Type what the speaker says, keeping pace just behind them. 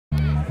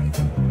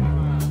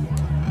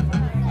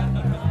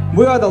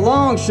We are the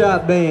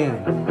Longshot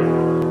Band.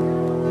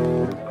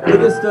 We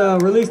just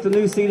released a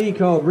new CD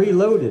called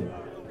Reloaded.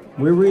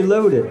 We're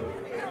reloaded.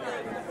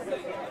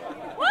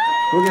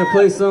 We're gonna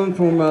play some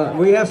from.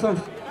 We have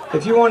some.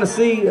 If you want to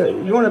see,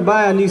 you want to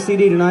buy a new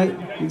CD tonight,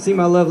 you can see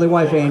my lovely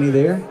wife Annie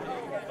there,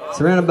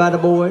 surrounded by the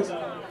boys.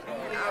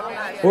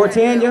 Or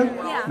Tanya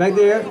back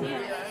there,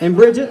 and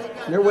Bridget.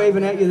 They're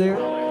waving at you there.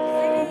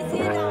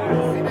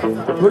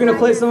 We're gonna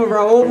play some of our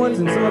old ones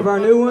and some of our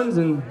new ones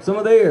and some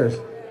of theirs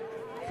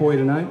for you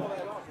tonight.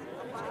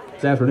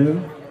 This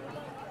afternoon.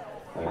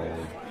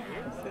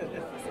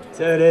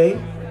 Today.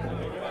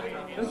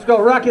 This is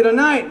called Rock You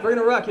Tonight. We're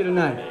gonna rock you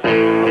tonight.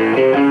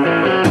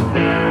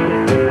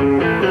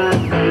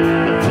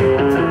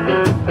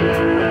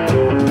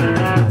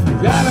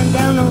 Driving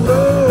down the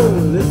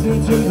road,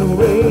 listening to the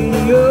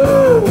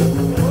radio.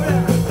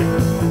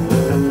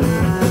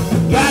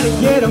 Gotta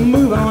get a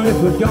move on if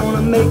we're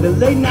gonna make the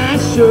late night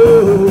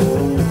show.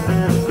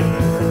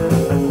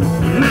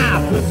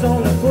 My foot's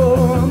on the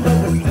floor,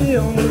 but we're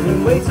still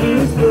moving way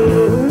too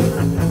slow.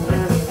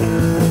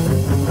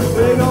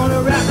 We're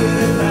gonna rock it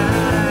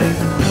tonight.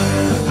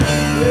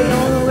 We're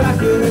gonna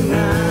rock it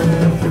tonight.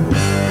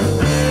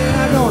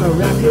 I'm gonna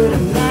rock it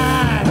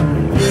tonight.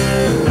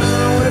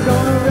 We're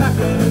gonna rock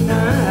it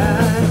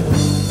tonight.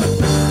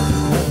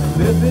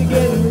 We'll be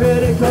getting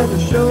ready 'cause the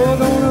show's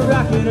gonna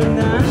rock it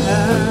tonight.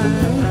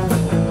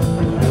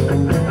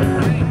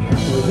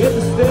 We'll hit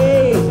the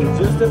stage at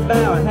just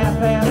about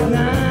 9:30.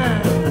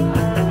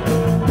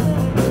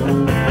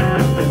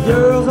 The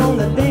girls on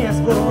the dance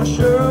floor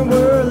sure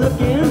were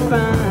looking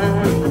fine.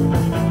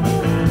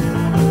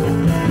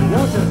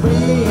 Won't you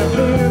bring me a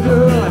beer,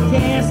 girl? I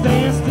can't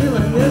stand still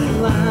in this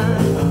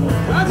line.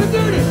 How's it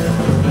doing it?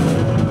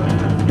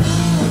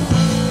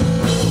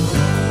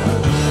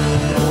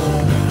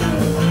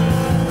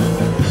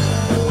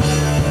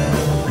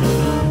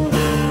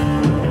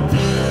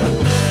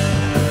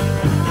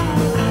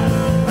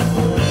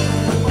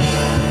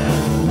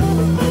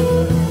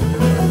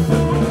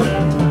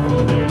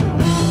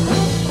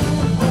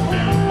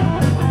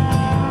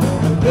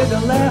 Did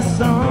the last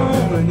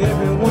song and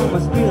everyone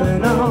was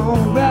feeling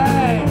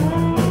alright.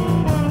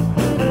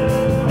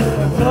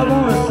 The club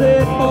owner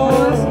said,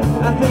 boys,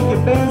 I think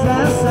your band's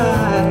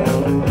outside.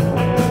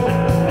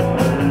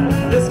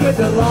 Let's get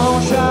the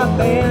Longshot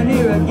Band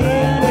here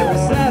again every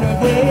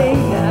Saturday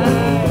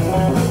night.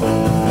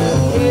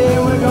 Yeah,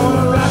 we're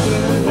gonna rock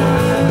it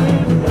tonight.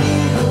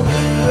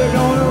 We're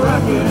gonna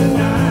rock it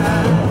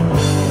tonight.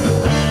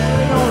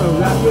 We're gonna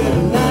rock it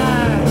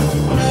tonight.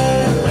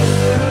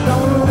 We're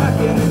gonna rock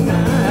it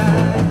tonight.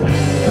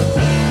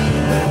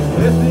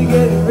 Let's be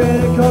getting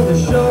ready 'cause the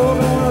show's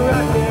gonna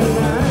rock it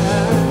tonight.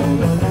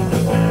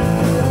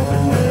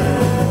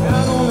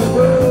 Out on the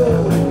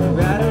road,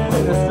 riding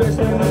in a stretch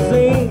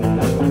limousine,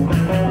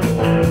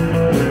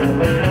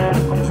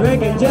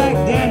 drinking Jack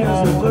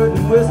Daniels and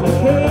flirting with some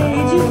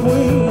Cajun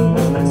queen,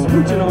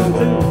 smooching on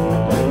too.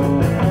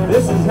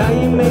 This is how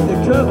you make the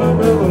cover of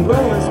a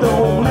Rolling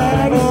Stone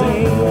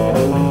magazine.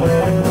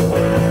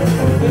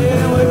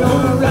 Yeah, we're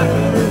gonna rock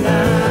it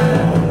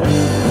tonight.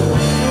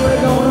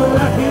 We're gonna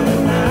rock it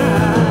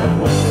tonight.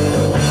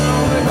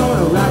 We're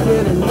gonna rock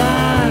it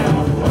tonight.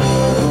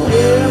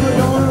 Yeah, we're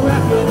gonna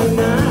rock it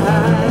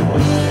tonight.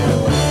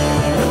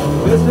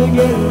 Let's be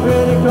getting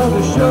ready 'cause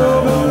the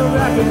show's gonna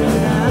rock it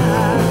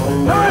tonight.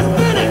 Let's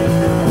spin it!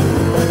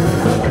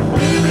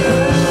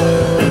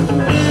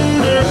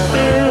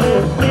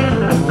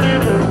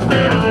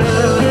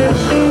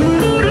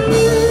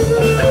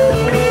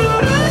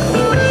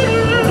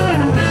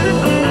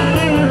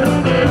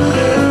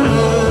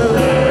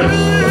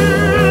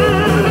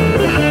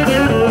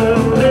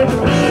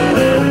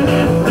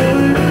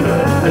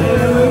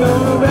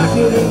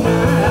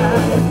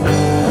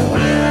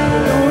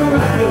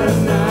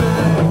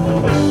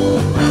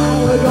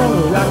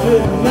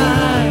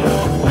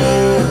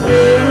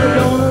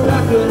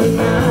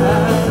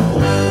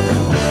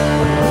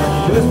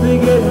 Just be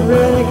getting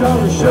ready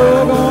 'cause the show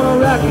gonna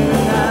rock it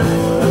tonight.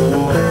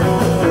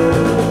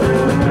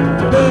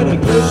 Better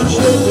get your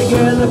shit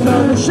together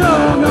 'cause the show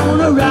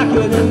gonna rock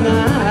it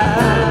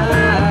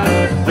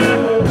tonight.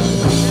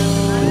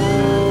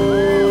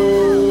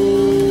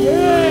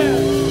 Yeah!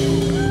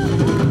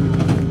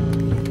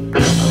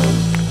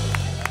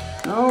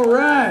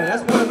 Alright,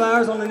 that's one of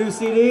ours on the new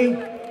CD.